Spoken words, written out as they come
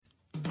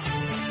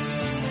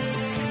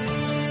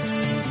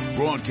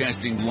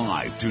Broadcasting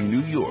live to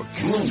New York,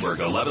 Bloomberg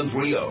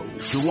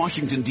 1130. To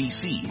Washington,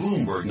 D.C.,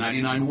 Bloomberg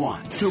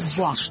 99.1. To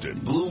Boston,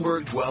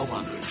 Bloomberg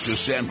 1200. To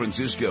San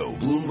Francisco,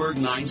 Bloomberg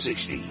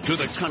 960. To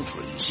the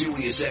country,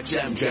 Sirius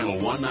XM Channel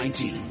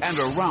 119.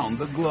 And around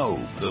the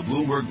globe, the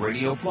Bloomberg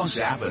Radio Plus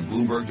app at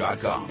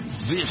Bloomberg.com.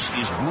 This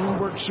is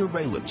Bloomberg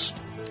Surveillance.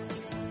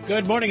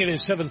 Good morning. It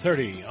is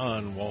 7:30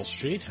 on Wall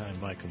Street.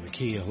 I'm Michael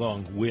McKee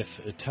along with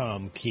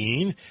Tom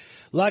Keene.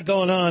 A lot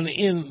going on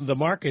in the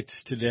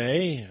markets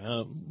today.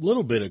 A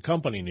little bit of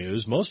company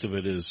news. Most of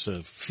it is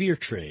fear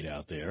trade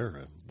out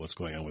there, what's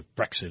going on with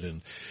Brexit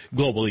and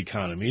global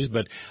economies.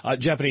 But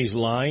Japanese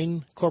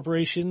Line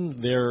Corporation,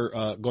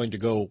 they're going to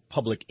go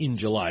public in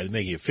July. They're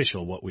making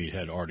official what we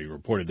had already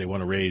reported. They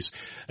want to raise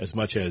as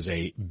much as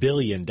 $1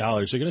 billion.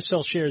 They're going to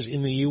sell shares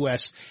in the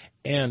U.S.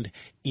 and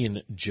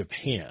in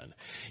Japan.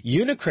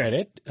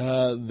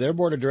 UniCredit, their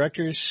board of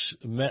directors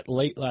met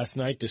late last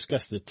night,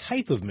 discussed the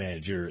type of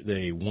manager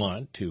they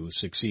want to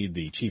succeed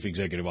the chief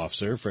executive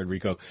officer.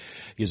 Federico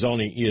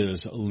Ghizzoni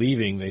is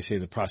leaving. They say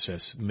the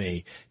process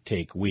may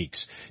take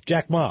weeks.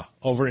 Jack Ma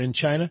over in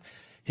China.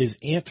 His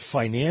Ant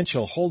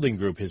Financial Holding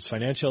Group, his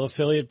financial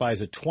affiliate, buys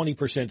a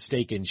 20%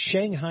 stake in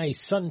Shanghai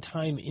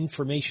Suntime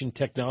Information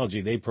Technology.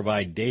 They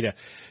provide data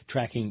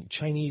tracking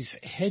Chinese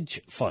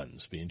hedge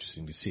funds. Be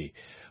interesting to see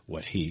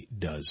what he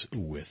does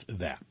with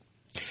that.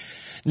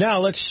 Now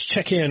let's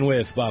check in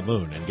with Bob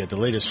Moon and get the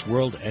latest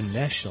world and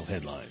national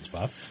headlines.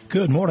 Bob?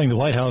 Good morning. The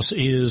White House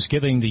is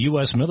giving the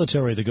U.S.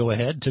 military the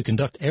go-ahead to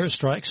conduct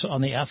airstrikes on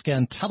the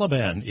Afghan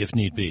Taliban if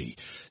need be.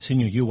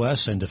 Senior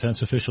U.S. and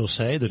defense officials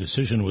say the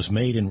decision was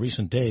made in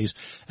recent days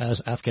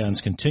as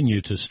Afghans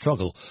continue to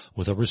struggle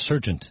with a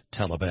resurgent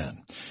Taliban.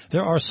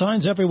 There are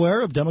signs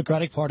everywhere of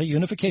Democratic Party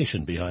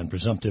unification behind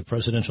presumptive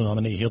presidential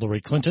nominee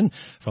Hillary Clinton,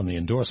 from the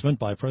endorsement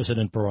by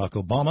President Barack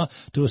Obama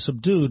to a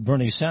subdued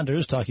Bernie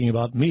Sanders talking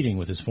about meeting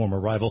with his former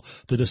rival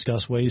to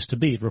discuss ways to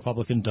beat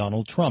Republican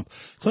Donald Trump.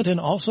 Clinton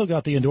also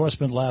got the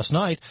endorsement last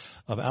night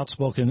of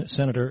outspoken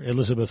Senator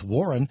Elizabeth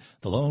Warren,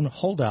 the lone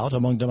holdout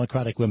among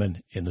Democratic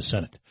women in the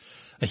Senate.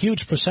 A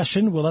huge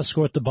procession will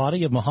escort the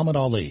body of Muhammad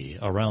Ali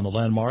around the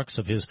landmarks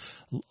of his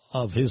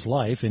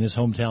life in his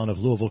hometown of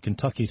Louisville,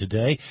 Kentucky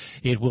today.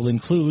 It will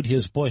include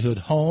his boyhood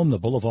home, the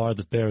boulevard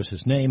that bears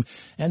his name,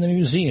 and the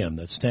museum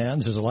that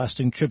stands as a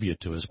lasting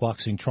tribute to his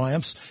boxing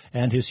triumphs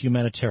and his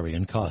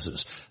humanitarian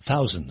causes.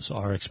 Thousands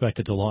are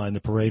expected to line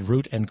the parade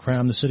route and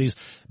cram the city's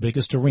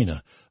biggest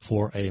arena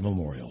for a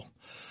memorial.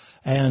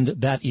 And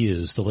that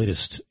is the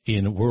latest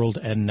in world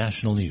and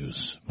national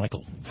news.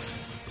 Michael.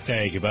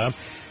 Thank you, Bob.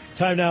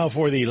 Time now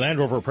for the Land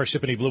Rover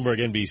Parsippany Bloomberg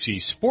NBC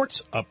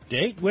Sports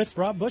Update with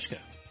Rob Bushka.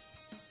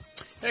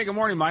 Hey, good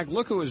morning, Mike.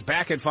 Look who is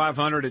back at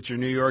 500 at your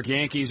New York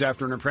Yankees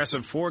after an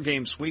impressive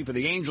 4-game sweep of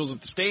the Angels at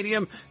the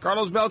stadium.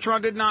 Carlos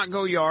Beltran did not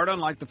go yard,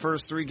 unlike the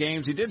first 3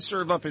 games. He did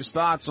serve up his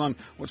thoughts on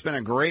what's been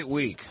a great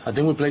week. I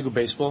think we played good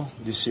baseball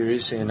this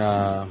series, and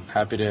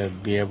happy to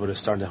be able to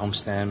start the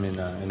homestand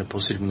in a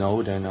positive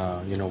note. And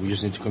we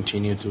just need to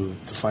continue to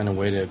find a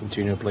way to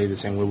continue to play the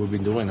same way we've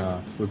been doing.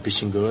 We're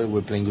pitching good,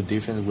 we're playing good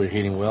defense, we're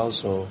hitting well,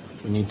 so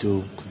we need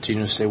to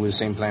continue to stay with the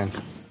same plan.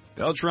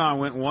 Beltran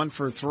went 1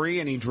 for 3,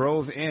 and he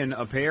drove in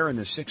a pair in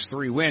the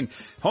 6-3 win.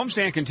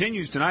 Homestand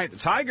continues tonight. The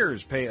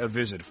Tigers pay a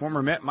visit.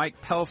 Former Met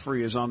Mike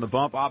Pelfrey is on the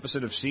bump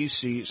opposite of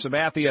CC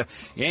Sabathia.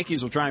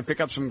 Yankees will try and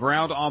pick up some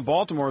ground on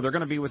Baltimore. They're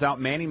going to be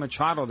without Manny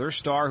Machado, their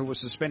star, who was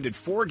suspended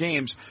 4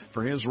 games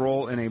for his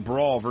role in a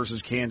brawl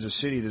versus Kansas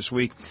City this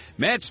week.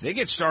 Mets, they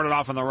get started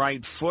off on the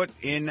right foot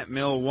in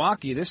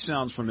Milwaukee. This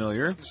sounds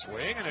familiar.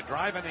 Swing and a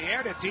drive in the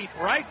air to deep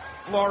right.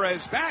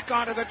 Flores back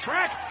onto the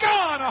track.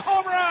 Gone! A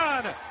home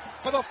run!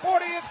 For the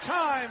 40th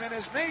time in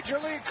his major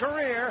league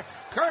career,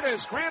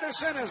 Curtis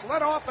Granderson has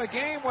led off a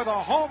game with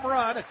a home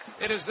run.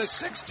 It is the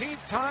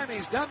 16th time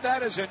he's done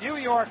that as a New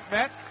York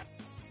Met.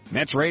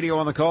 Mets radio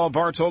on the call.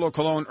 Bartolo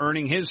Colon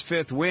earning his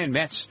 5th win.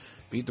 Mets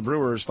beat the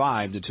Brewers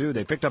 5-2.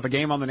 They picked up a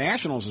game on the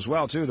Nationals as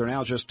well, too. They're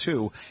now just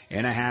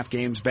 2.5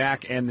 games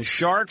back. And the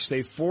Sharks,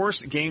 they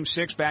forced Game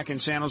 6 back in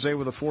San Jose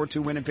with a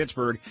 4-2 win in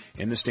Pittsburgh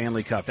in the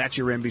Stanley Cup. That's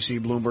your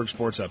NBC Bloomberg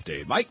Sports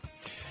Update. Mike?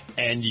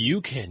 And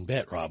you can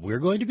bet, Rob, we're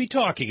going to be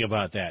talking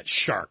about that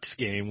Sharks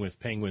game with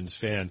Penguins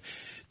fan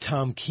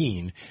Tom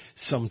Keene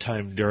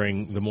sometime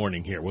during the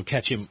morning here. We'll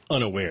catch him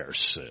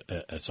unawares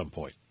at some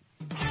point.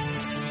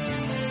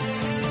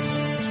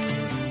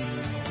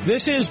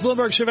 This is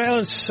Bloomberg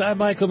Surveillance. I'm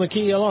Michael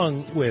McKee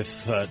along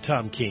with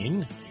Tom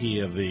Keene,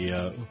 he of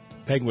the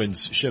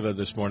Penguins Shiva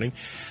this morning.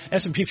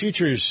 S&P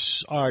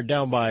futures are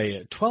down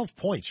by 12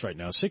 points right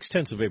now,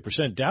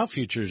 0.6%. Dow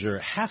futures are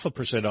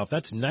 0.5% off.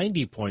 That's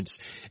 90 points.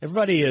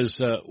 Everybody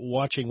is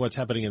watching what's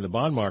happening in the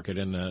bond market,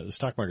 and the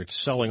stock market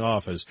selling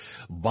off as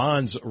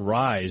bonds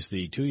rise.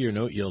 The 2-year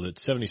note yield at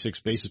 76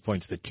 basis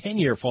points. The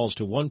 10-year falls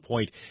to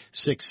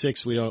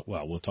 1.66.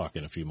 We'll talk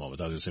in a few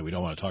moments. I was going to say we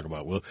don't want to talk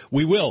about.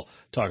 We will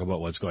talk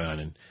about what's going on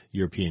in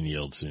European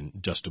yields in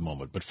just a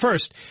moment. But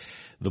first,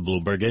 The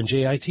Bloomberg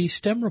NJIT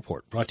STEM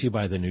Report, brought to you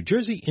by the New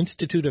Jersey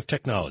Institute of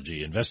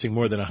Technology, investing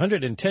more than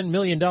 $110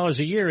 million a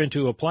year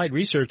into applied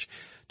research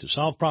to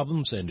solve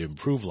problems and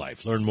improve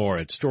life. Learn more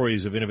at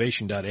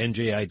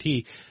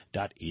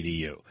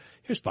storiesofinnovation.njit.edu.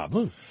 Here's Bob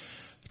Moon.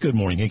 Good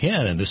morning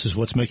again, and this is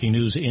what's making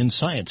news in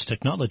science,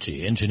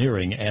 technology,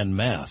 engineering, and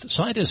math.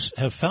 Scientists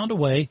have found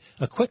a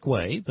quick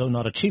way, though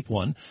not a cheap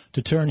one,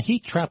 to turn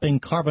heat-trapping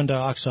carbon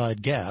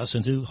dioxide gas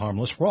into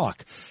harmless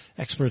rock.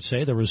 Experts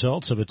say the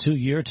results of a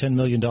 2-year, $10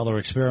 million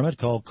experiment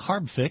called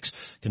CarbFix,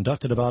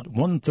 conducted about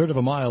 1/3 of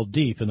a mile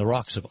deep in the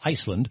rocks of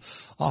Iceland,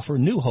 offer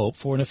new hope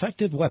for an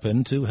effective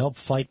weapon to help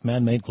fight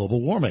man-made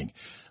global warming.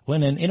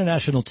 When an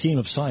international team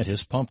of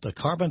scientists pumped a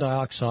carbon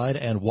dioxide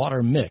and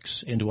water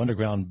mix into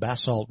underground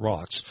basalt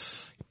rocks,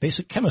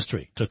 basic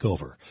chemistry took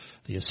over.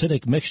 The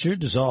acidic mixture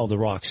dissolved the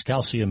rock's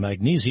calcium,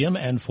 magnesium,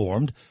 and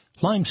formed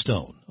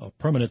limestone, a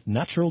permanent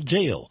natural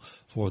jail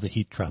for the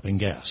heat-trapping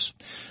gas.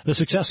 The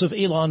success of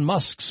Elon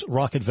Musk's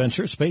rocket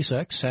venture,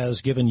 SpaceX, has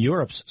given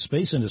Europe's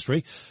space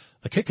industry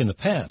a kick in the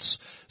pants.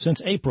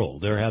 Since April,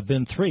 there have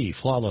been 3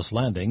 flawless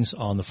landings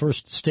on the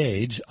first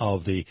stage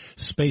of the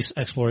Space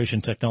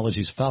Exploration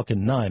Technology's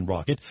Falcon 9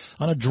 rocket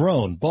on a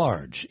drone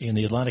barge in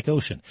the Atlantic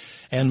Ocean.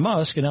 And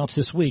Musk announced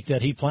this week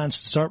that he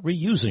plans to start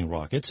reusing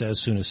rockets as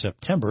soon as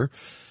September.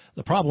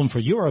 The problem for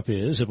Europe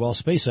is that while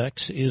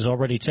SpaceX is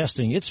already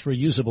testing its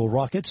reusable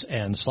rockets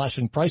and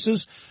slashing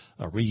prices,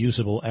 a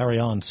reusable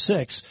Ariane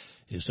 6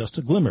 is just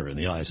a glimmer in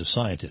the eyes of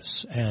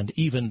scientists. And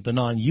even the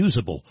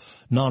non-reusable,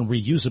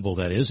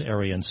 that is,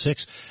 Ariane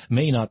 6,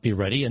 may not be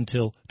ready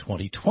until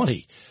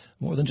 2020.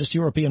 More than just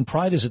European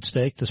pride is at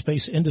stake. The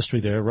space industry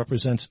there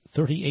represents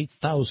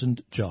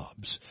 38,000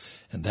 jobs.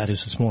 And that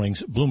is this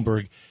morning's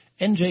Bloomberg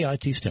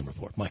NJIT STEM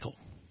Report. Michael.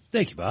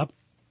 Thank you, Bob.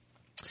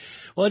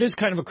 Well, it is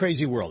kind of a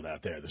crazy world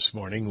out there this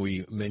morning.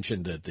 We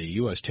mentioned that the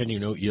U.S. 10-year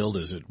note yield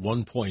is at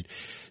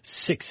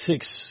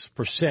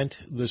 1.66%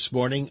 this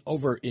morning.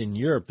 Over in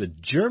Europe, the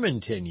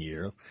German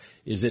 10-year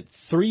is at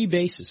 3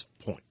 basis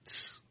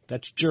points.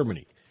 That's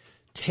Germany.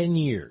 10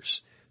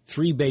 years.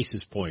 3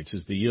 basis points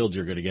is the yield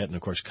you're going to get. And,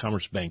 of course,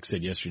 Commerzbank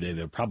said yesterday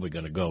they're probably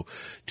going to go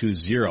to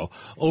 0.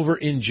 Over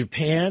in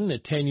Japan, the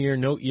 10-year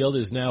note yield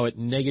is now at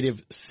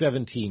negative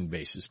 17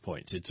 basis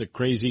points. It's a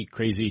crazy,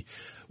 crazy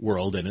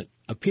world, and it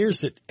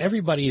appears that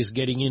everybody is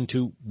getting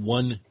into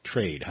one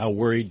trade. How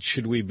worried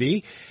should we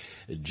be?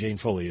 Jane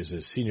Foley is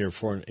a senior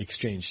foreign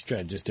exchange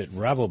strategist at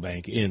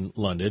Rabobank in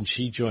London.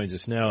 She joins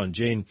us now. And,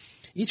 Jane,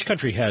 each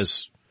country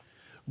has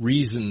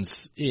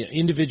reasons,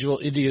 individual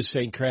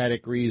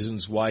idiosyncratic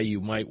reasons why you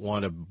might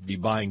want to be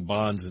buying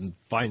bonds and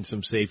find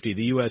some safety.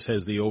 The U.S.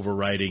 has the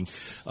overriding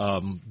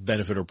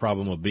benefit or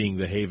problem of being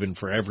the haven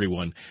for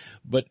everyone.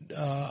 But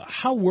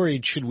how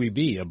worried should we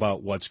be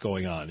about what's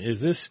going on?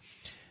 Is this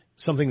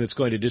something that's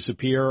going to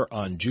disappear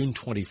on June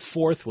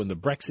 24th when the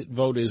Brexit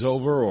vote is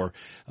over, or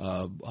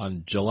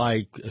on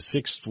July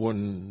 6th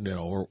when,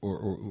 or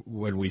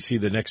when we see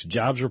the next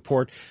jobs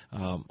report?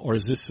 Or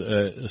is this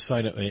a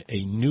sign of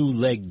a new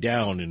leg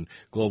down in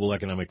global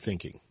economic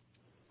thinking?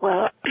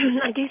 Well,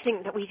 I do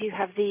think that we do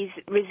have these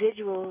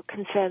residual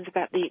concerns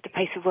about the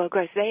pace of world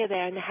growth. They are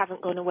there and they haven't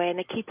gone away, and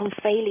they keep on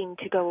failing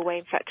to go away.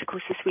 In fact, of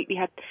course, this week we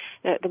had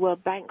the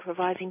World Bank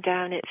revising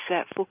down its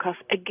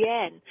forecast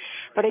again.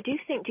 But I do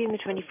think June the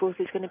 24th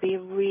is going to be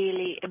a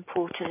really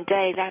important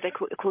day. That, of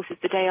course, is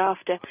the day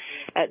after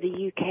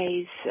the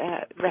UK's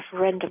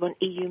referendum on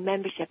EU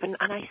membership. And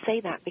I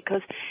say that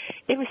because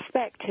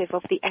irrespective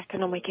of the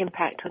economic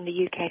impact on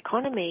the UK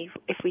economy,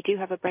 if we do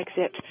have a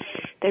Brexit,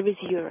 there is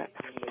Europe.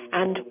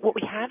 And what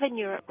we have in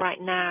Europe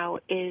right now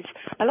is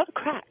a lot of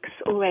cracks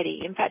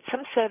already. In fact,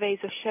 some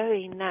surveys are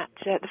showing that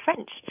the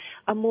French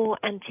are more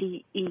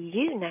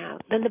anti-EU now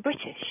than the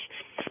British.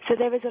 So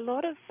there is a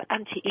lot of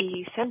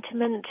anti-EU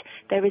sentiment.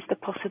 There is the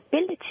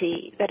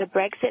possibility that a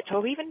Brexit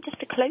or even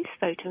just a close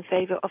vote in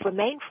favour of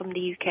remain from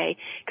the UK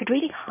could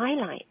really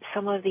highlight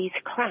some of these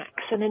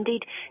cracks. And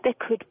indeed, there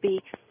could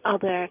be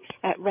other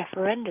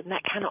referendum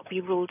that cannot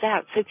be ruled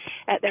out. So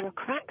there are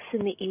cracks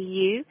in the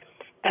EU.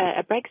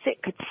 A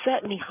Brexit could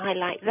certainly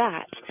highlight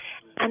that.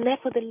 And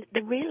therefore,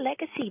 the real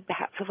legacy,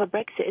 perhaps, of a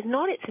Brexit is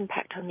not its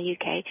impact on the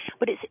UK,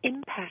 but its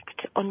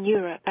impact on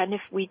Europe. And if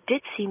we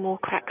did see more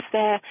cracks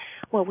there,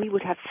 well, we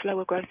would have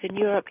slower growth in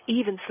Europe,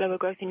 even slower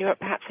growth in Europe,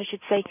 perhaps I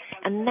should say.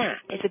 And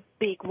that is a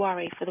big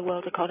worry for the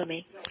world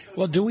economy.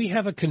 Well, do we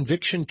have a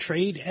conviction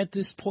trade at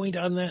this point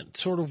on that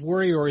sort of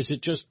worry, or is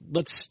it just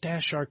let's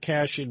stash our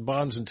cash in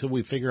bonds until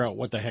we figure out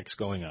what the heck's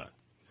going on?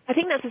 I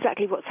think that's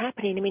exactly what's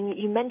happening. I mean,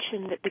 you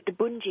mentioned that the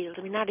Bund yield,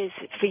 I mean, that is,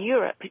 for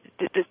Europe,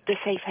 the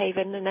safe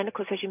haven. And then, of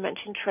course, as you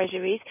mentioned,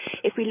 treasuries.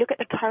 If we look at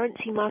the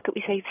currency market,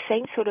 we see the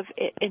same sort of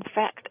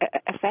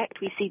effect.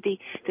 We see the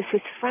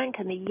Swiss franc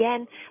and the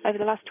yen over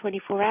the last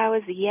 24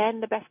 hours. The yen,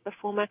 the best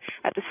performer,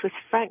 at the Swiss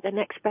franc, the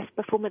next best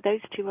performer.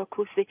 Those two are, of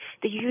course,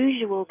 the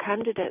usual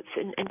candidates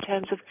in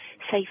terms of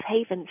safe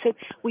haven. So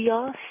we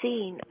are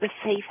seeing the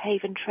safe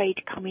haven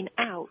trade coming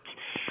out.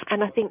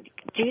 And I think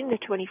June the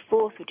 24th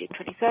or June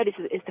 23rd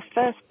is the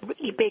first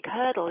really big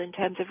hurdle in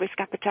terms of risk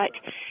appetite.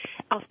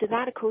 after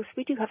that, of course,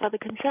 we do have other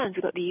concerns.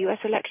 We've got the U.S.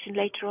 election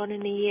later on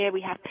in the year.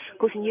 We have, of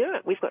course, in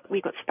Europe, we've got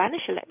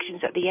Spanish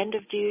elections at the end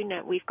of June.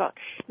 We've got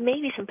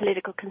maybe some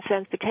political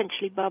concerns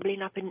potentially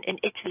bubbling up in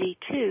Italy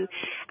too.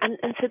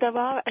 And so there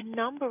are a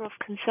number of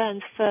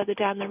concerns further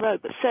down the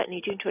road, but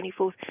certainly June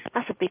 24th,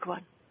 that's a big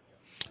one.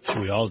 Should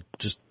we all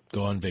just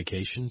go on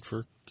vacation for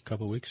a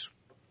couple of weeks?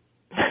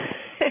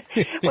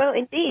 Well,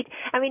 indeed.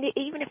 I mean,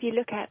 even if you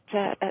look at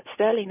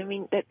sterling, I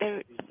mean,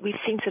 we've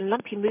seen some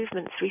lumpy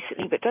movements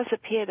recently, but it does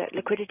appear that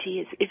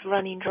liquidity is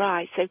running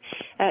dry. So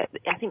I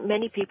think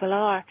many people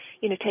are,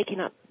 taking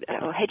up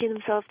or hedging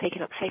themselves,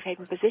 taking up safe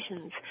haven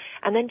positions,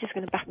 and then just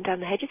going to batten down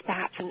the hedges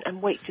perhaps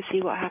and wait to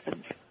see what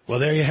happens. Well,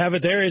 there you have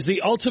it. There is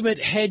the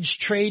ultimate hedge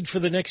trade for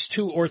the next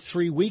 2 or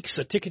 3 weeks,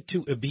 a ticket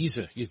to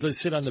Ibiza. You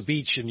sit on the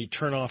beach and you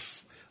turn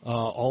off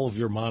all of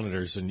your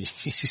monitors and you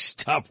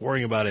stop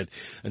worrying about it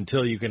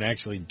until you can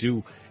actually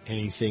do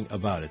anything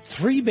about it.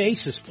 3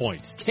 basis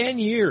points, 10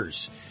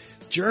 years,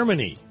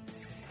 Germany.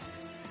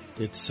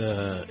 It's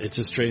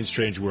a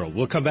strange world.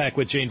 We'll come back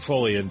with Jane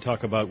Foley and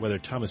talk about whether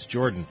Thomas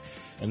Jordan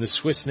and the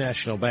Swiss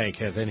National Bank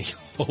have any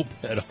hope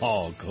at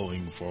all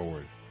going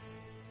forward.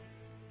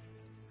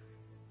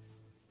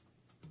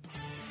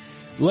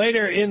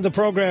 Later in the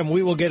program,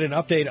 we will get an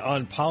update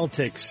on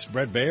politics.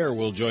 Brett Baer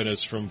will join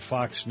us from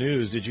Fox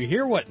News. Did you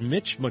hear what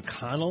Mitch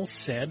McConnell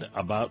said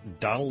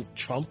about Donald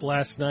Trump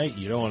last night?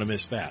 You don't want to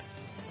miss that.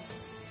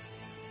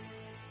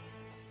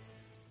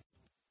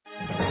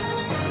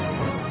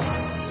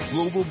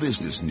 Global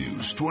business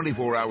news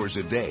 24 hours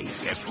a day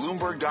at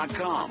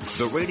Bloomberg.com,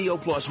 the Radio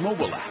Plus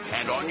mobile app,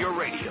 and on your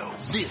radio.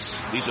 This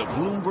is a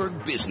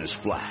Bloomberg Business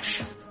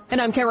Flash. And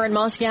I'm Karen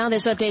Moscow.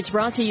 This update's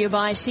brought to you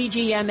by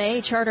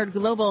CGMA, Chartered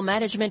Global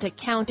Management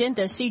Accountant.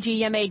 The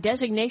CGMA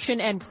designation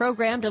and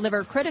program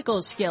deliver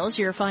critical skills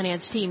your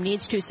finance team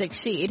needs to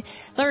succeed.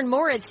 Learn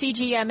more at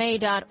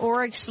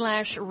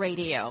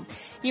cgma.org/radio.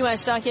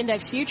 U.S. stock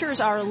index futures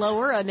are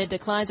lower amid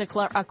declines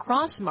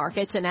across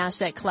markets and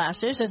asset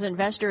classes as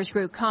investors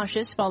grew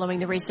cautious following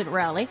the recent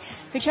rally.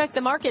 We check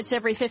the markets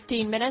every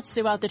 15 minutes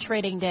throughout the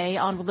trading day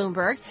on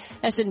Bloomberg.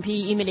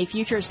 S&P E-mini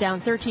futures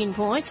down 13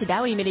 points.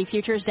 Dow E-mini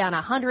futures down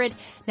 100.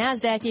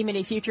 NASDAQ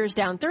E-mini futures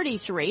down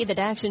 33. The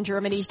DAX in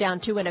Germany's down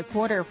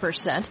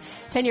 2.25%.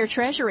 10-year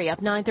Treasury up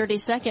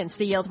 9/32.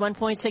 The yield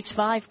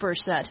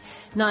 1.65%.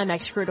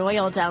 NYMEX crude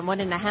oil down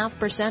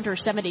 1.5% or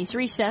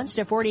 73 cents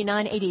to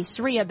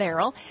 49.83 a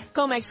barrel.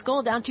 COMEX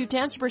gold down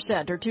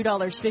 0.2% or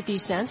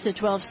 $2.50 to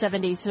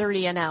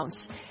 12.70.30 an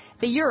ounce.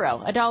 The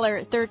euro,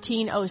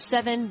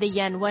 $1.1307. The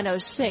yen,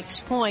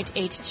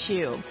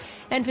 106.82.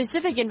 And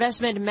Pacific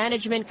Investment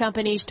Management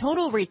Company's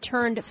Total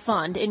Return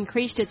Fund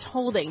increased its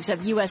holdings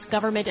of U.S.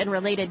 government and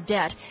related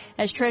debt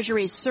as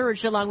treasuries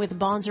surged along with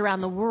bonds around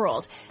the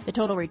world. The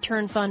Total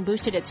Return Fund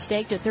boosted its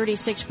stake to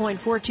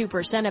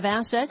 36.42% of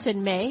assets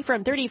in May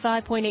from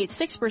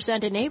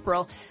 35.86% in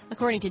April,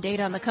 according to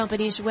data on the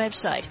company's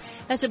website.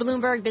 That's a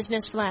Bloomberg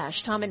Business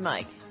Flash. Tom and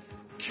Mike.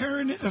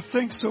 Karen,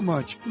 thanks so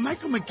much.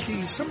 Michael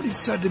McKee, somebody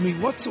said to me,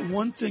 what's the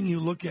one thing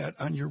you look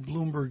at on your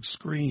Bloomberg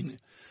screen?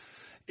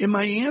 And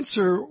my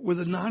answer,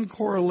 with a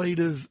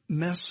non-correlative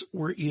mess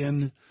we're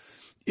in,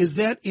 is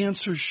that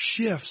answer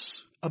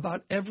shifts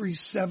about every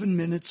 7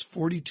 minutes,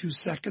 42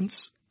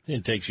 seconds.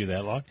 It takes you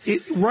that long?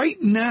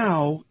 Right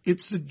now,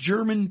 it's the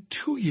German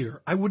 2-year.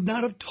 I would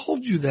not have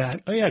told you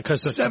that. Oh, yeah,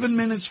 because 7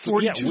 minutes,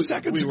 42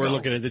 seconds we were ago.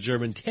 looking at the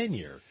German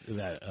 10-year.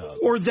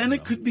 Or then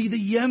it could be the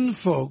yen,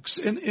 folks.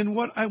 And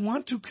what I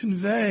want to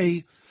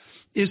convey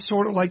is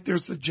sort of like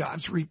there's the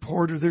jobs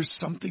report or there's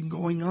something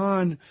going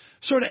on.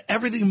 Sort of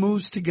everything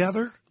moves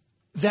together.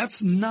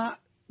 That's not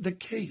the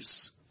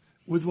case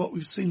with what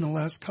we've seen the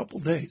last couple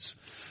days.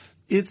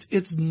 It's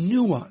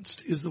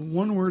nuanced is the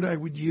one word I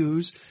would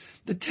use.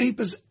 The tape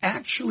has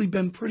actually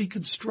been pretty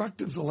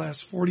constructive the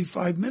last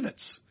 45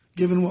 minutes,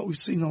 given what we've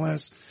seen the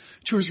last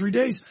 2 or 3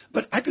 days.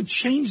 But I could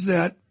change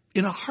that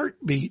in a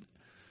heartbeat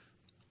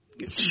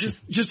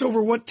just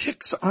over what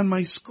ticks on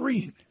my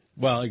screen.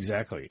 Well,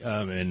 exactly.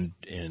 And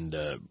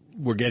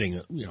we're getting,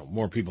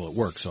 more people at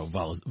work, so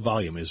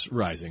volume is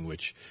rising,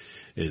 which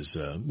is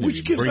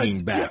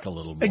bringing back a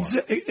little more.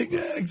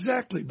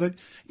 Exactly. But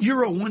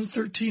Euro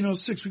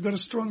 113.06, we've got a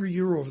stronger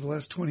euro over the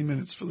last 20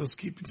 minutes for those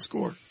keeping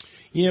score.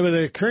 Yeah, but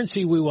the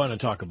currency we want to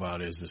talk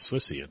about is the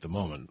Swissy at the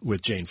moment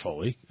with Jane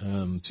Foley,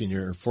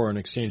 senior foreign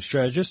exchange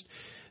strategist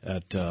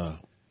at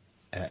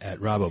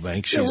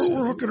Rabobank.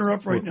 We're hooking her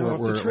up right now.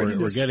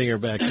 We're getting her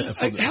back.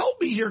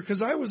 Help me here,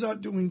 because I was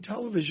out doing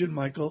television,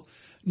 Michael.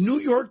 New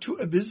York to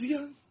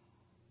Ibiza?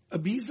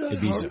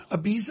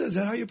 Ibiza, is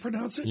that how you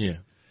pronounce it? Yeah.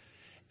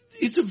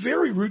 It's a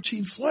very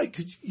routine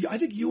flight. I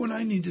think you and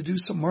I need to do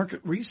some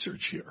market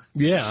research here.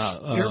 Yeah.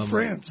 Air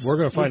France. We're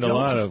going to find a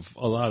lot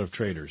of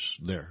traders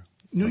there.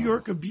 New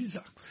York,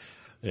 Ibiza.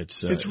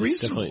 It's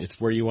reasonable. It's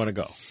where you want to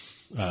go.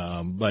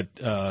 But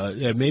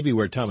maybe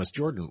where Thomas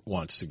Jordan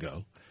wants to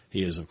go.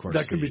 He is, of course,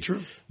 that could be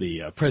true.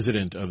 The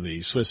president of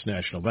the Swiss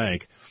National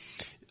Bank.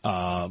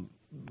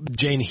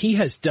 Jane, he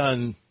has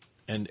done,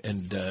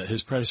 and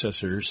his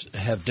predecessors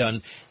have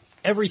done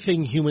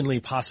everything humanly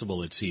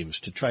possible, it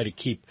seems, to try to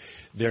keep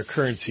their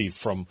currency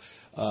from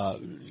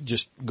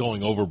just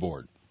going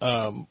overboard.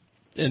 And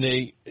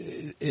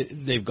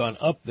they've gone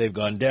up, they've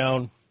gone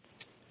down,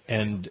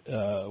 and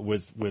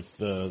with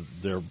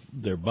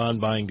their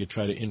bond buying to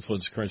try to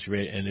influence the currency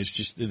rate, and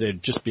they're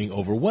just being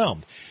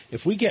overwhelmed.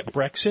 If we get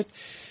Brexit,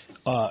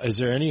 is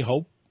there any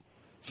hope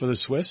for the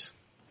Swiss?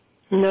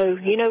 No,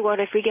 you know what,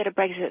 if we get a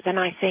Brexit, then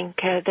I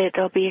think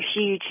there'll be a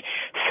huge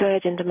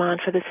surge in demand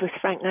for the Swiss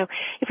franc. Now,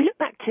 if we look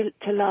back to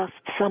last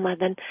summer,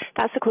 then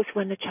that's, of course,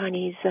 when the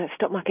Chinese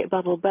stock market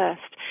bubble burst.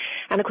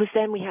 And, of course,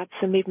 then we had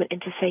some movement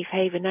into safe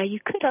haven. Now,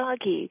 you could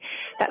argue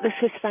that the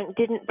Swiss franc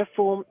didn't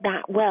perform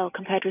that well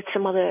compared with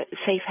some other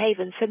safe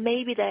havens. So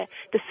maybe the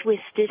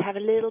Swiss did have a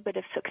little bit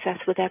of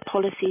success with their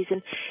policies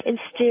in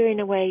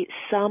steering away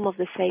some of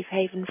the safe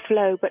haven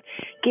flow. But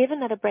given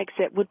that a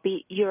Brexit would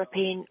be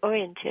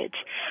European-oriented,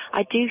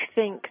 I do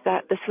think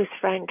that the Swiss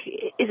franc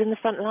is in the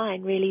front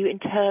line, really, in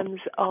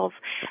terms of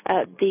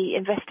the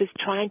investors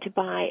trying to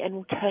buy an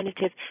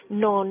alternative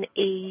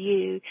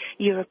non-EU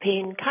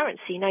European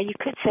currency. Now, you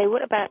could say,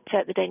 what about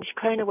the Danish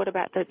kroner? What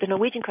about the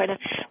Norwegian kroner?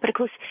 But, of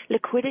course,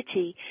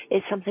 liquidity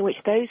is something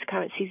which those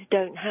currencies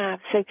don't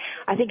have. So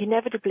I think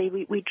inevitably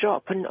we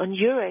drop, and on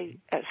Euro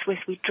Swiss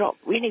we drop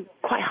really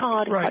quite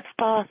hard and quite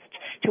fast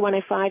to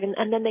 105,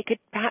 and then they could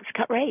perhaps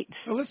cut rates.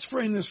 Well, let's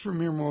frame this for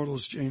mere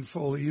mortals, Jane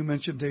Foley. You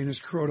mentioned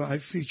Danish krona.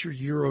 I've featured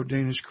Euro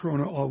Danish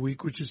krona all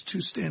week, which is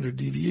 2 standard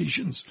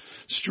deviations,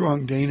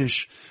 strong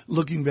Danish,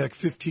 looking back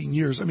 15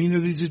 years. I mean, there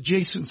are these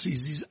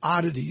adjacencies, these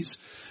oddities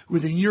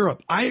within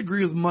Europe. I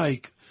agree with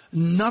Mike.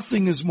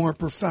 Nothing is more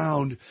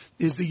profound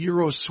is the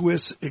Euro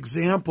Swiss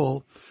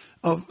example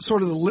of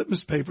sort of the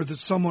litmus paper that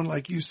someone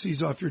like you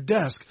sees off your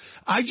desk.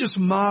 I just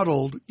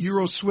modeled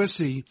Euro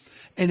Swissy,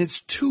 and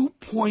it's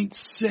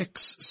 2.6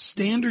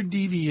 standard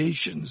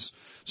deviations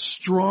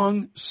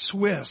strong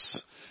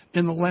Swiss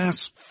in the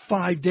last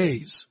 5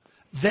 days.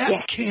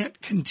 That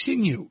can't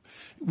continue.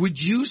 Would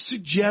you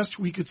suggest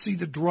we could see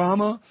the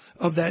drama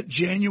of that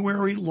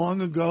January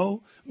long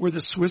ago where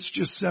the Swiss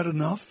just said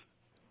enough?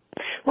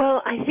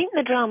 Well, I think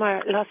the drama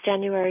last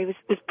January was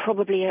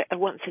probably a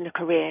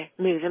once-in-a-career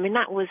move. I mean,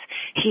 that was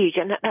huge.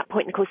 And at that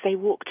point, of course, they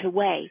walked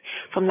away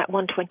from that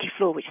 120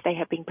 floor, which they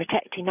have been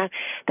protecting. Now,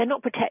 they're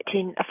not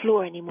protecting a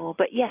floor anymore,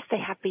 but yes, they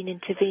have been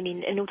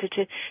intervening in order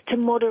to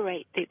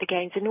moderate the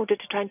gains, in order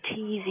to try and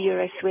tease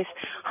Euro Swiss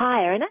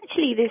higher. And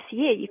actually, this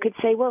year, you could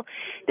say, well,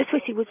 the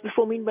Swissy was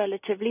performing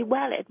relatively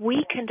well. It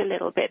weakened a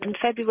little bit. In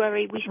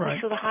February, we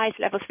saw the highest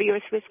levels for Euro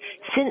Swiss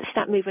since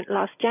that movement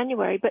last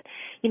January. But,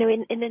 you know,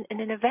 in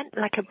an event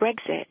like a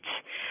Brexit,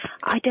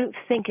 I don't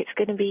think it's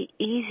going to be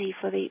easy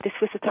for the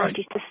Swiss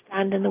authorities to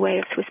stand in the way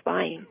of Swiss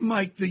buying.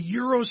 Mike, the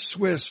Euro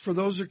Swiss, for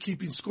those who are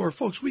keeping score,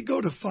 folks, we go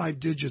to 5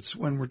 digits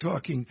when we're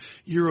talking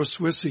Euro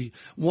Swissy.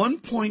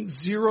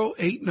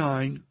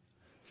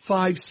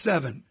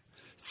 1.08957.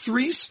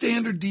 3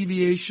 standard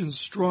deviations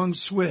strong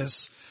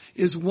Swiss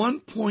is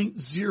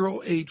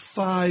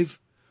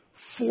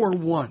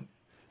 1.08541.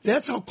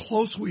 That's how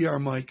close we are,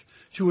 Mike,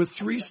 to a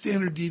 3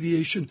 standard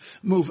deviation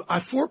move.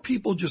 4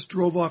 people just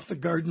drove off the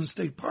Garden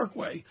State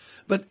Parkway,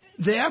 but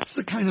that's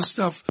the kind of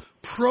stuff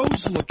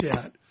pros look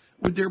at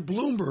with their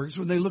Bloombergs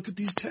when they look at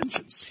these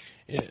tensions.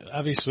 Yeah,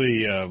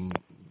 obviously,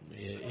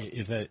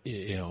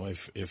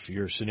 if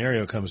your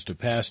scenario comes to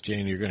pass,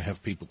 Jane, you're going to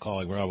have people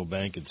calling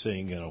Rabobank and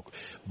saying,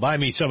 buy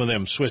me some of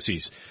them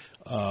Swissies.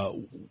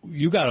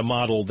 You got to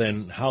model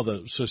then how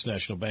the Swiss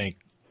National Bank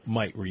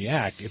might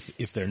react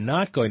if they're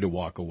not going to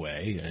walk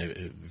away,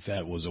 if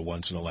that was a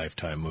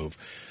once-in-a-lifetime move,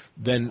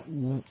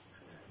 then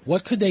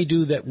what could they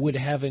do that would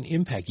have an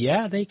impact?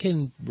 Yeah, they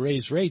can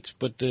raise rates,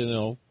 but,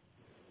 move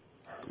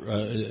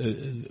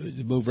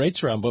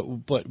rates around,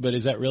 but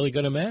is that really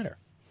going to matter?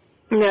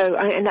 No,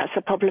 and that's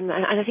a problem.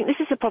 And I think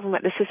this is a problem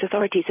that the Swiss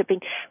authorities have been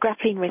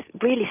grappling with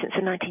really since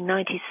the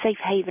 1990s, safe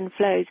haven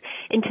flows,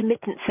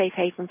 intermittent safe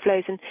haven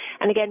flows. And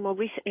again, more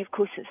recently, of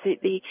course, since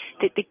the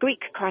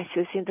Greek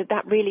crisis,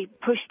 that really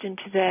pushed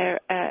into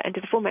the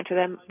forefront of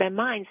their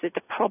minds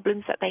the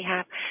problems that they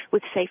have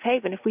with safe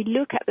haven. If we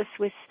look at the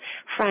Swiss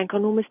franc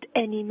on almost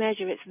any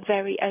measure, it's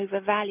very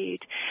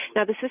overvalued.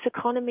 Now, the Swiss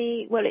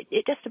economy, well,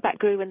 it just about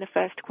grew in the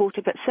first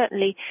quarter, but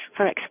certainly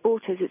for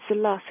exporters, it's the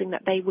last thing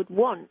that they would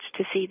want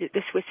to see that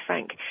the Swiss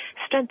franc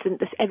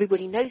strengthened.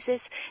 Everybody knows this,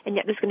 and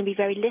yet there's going to be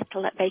very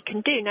little that they can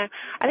do. Now,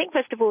 I think,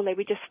 first of all, they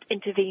would just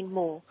intervene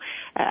more.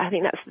 I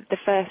think that's the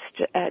first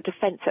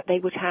defence that they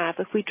would have.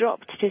 If we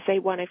dropped to, say,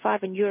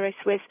 105 in Euro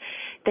Swiss,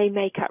 they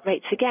may cut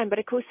rates again. But,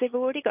 of course, they've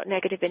already got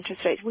negative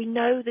interest rates. We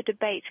know the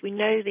debates. We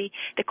know the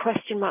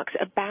question marks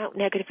about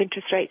negative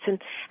interest rates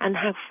and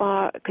how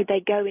far could they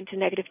go into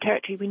negative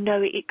territory. We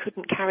know it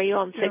couldn't carry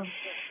on. So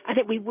I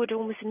think we would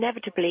almost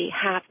inevitably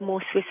have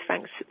more Swiss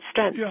franc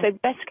strength. Yeah. So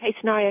best case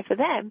scenario for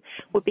them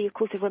would be, of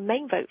course, a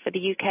Remain vote for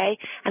the UK.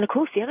 And, of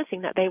course, the other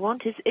thing that they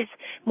want is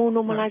more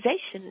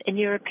normalization in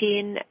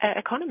European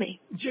economy.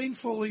 Jane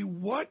Foley,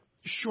 what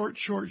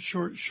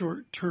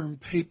short-term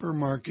paper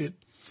market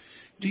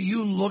do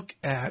you look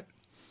at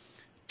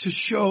to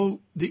show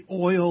the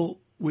oil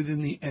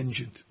within the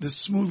engine, the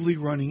smoothly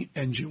running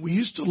engine. We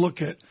used to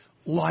look at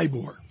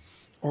LIBOR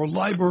or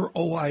LIBOR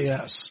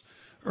OIS,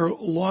 or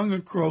long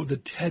ago the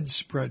TED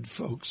spread,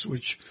 folks,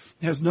 which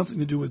has nothing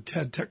to do with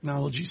TED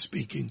technology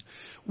speaking.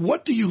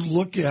 What do you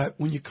look at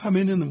when you come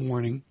in the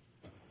morning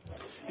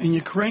and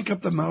you crank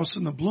up the mouse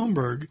in the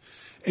Bloomberg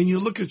and you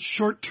look at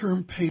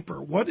short-term paper?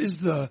 What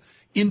is the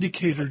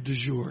indicator du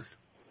jour?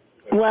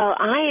 Well,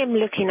 I am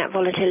looking at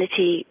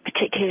volatility,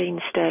 particularly in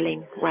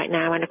sterling right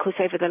now. And, of course,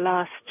 over the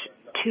last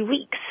 2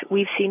 weeks,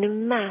 we've seen a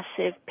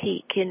massive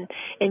peak in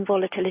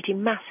volatility,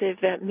 massive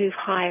move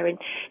higher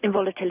in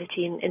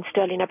volatility in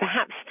sterling. Now,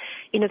 perhaps,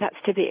 that's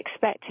to be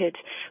expected,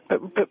 but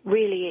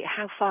really,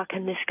 how far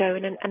can this go,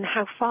 and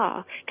how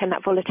far can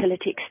that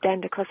volatility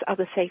extend across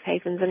other safe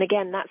havens? And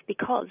again, that's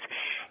because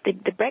the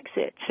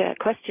Brexit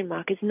question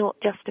mark is not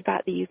just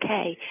about the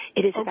UK.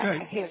 It is about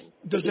coherence.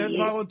 Does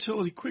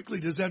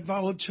that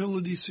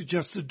volatility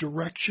suggest the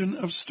direction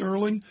of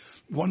sterling?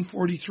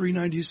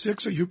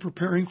 143.96. Are you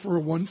preparing for a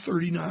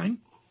 139?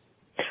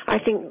 I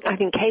think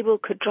cable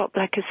could drop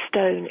like a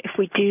stone if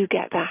we do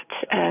get that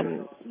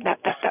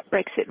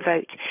Brexit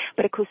vote.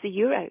 But of course the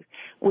euro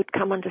would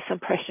come under some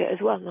pressure as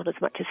well, not as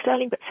much as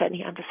sterling, but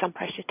certainly under some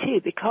pressure too,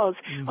 because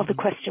of the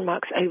question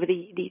marks over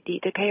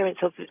the coherence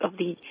of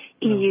the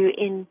EU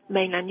in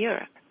mainland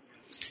Europe.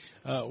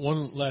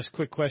 One last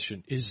quick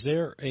question. Is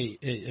there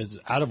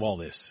out of all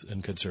this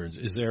and concerns,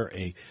 is there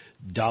a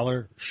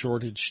dollar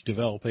shortage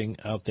developing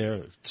out there?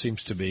 It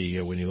seems to be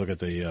when you look at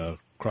the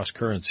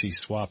cross-currency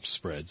swap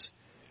spreads.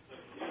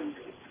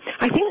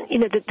 I think,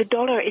 the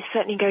dollar is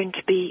certainly going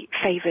to be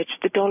favored.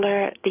 The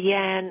dollar, the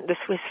yen, the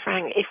Swiss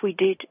franc, if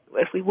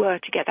we were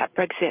to get that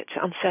Brexit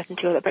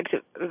uncertainty or the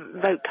Brexit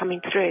vote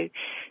coming through,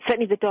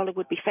 certainly the dollar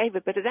would be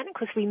favored. But then, of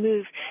course, we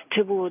move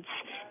towards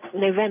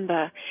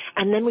November,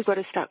 and then we've got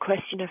to start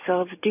questioning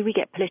ourselves, do we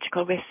get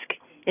political risk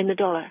in the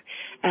dollar?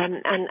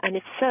 And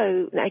if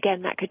so,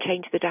 again, that could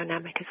change the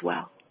dynamic as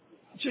well.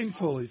 Jane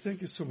Foley,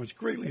 thank you so much.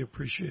 Greatly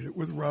appreciate it,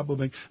 with Rob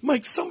LeBanc.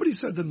 Mike, somebody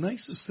said the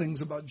nicest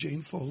things about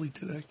Jane Foley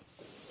today.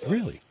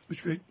 Really?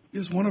 Which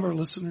is one of our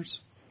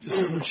listeners. Just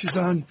said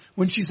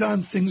when she's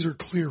on, things are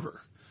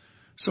clearer.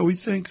 So we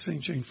thank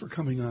St. Jane for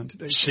coming on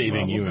today.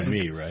 Saving you and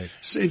me, right?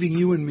 Saving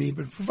you and me,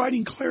 but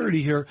providing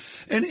clarity here.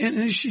 And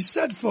as she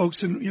said,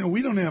 folks, and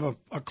we don't have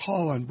a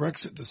call on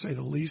Brexit to say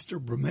the least, or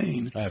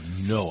Remain. I have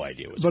no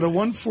idea what's But a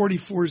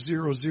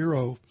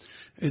 144.00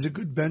 is a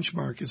good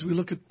benchmark as we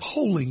look at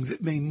polling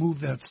that may move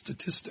that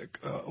statistic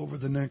over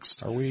the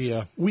next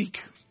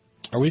week.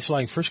 Are we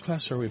flying first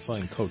class or are we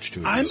flying coach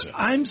to a visit?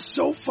 I'm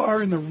so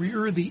far in the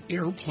rear of the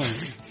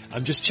airplane.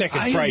 I'm just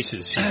checking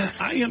prices here.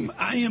 I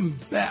am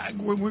back.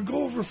 When we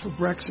go over for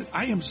Brexit,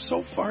 I am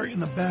so far in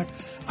the back,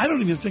 I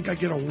don't even think I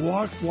get a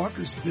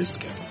Walker's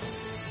biscuit.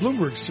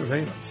 Bloomberg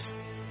surveillance.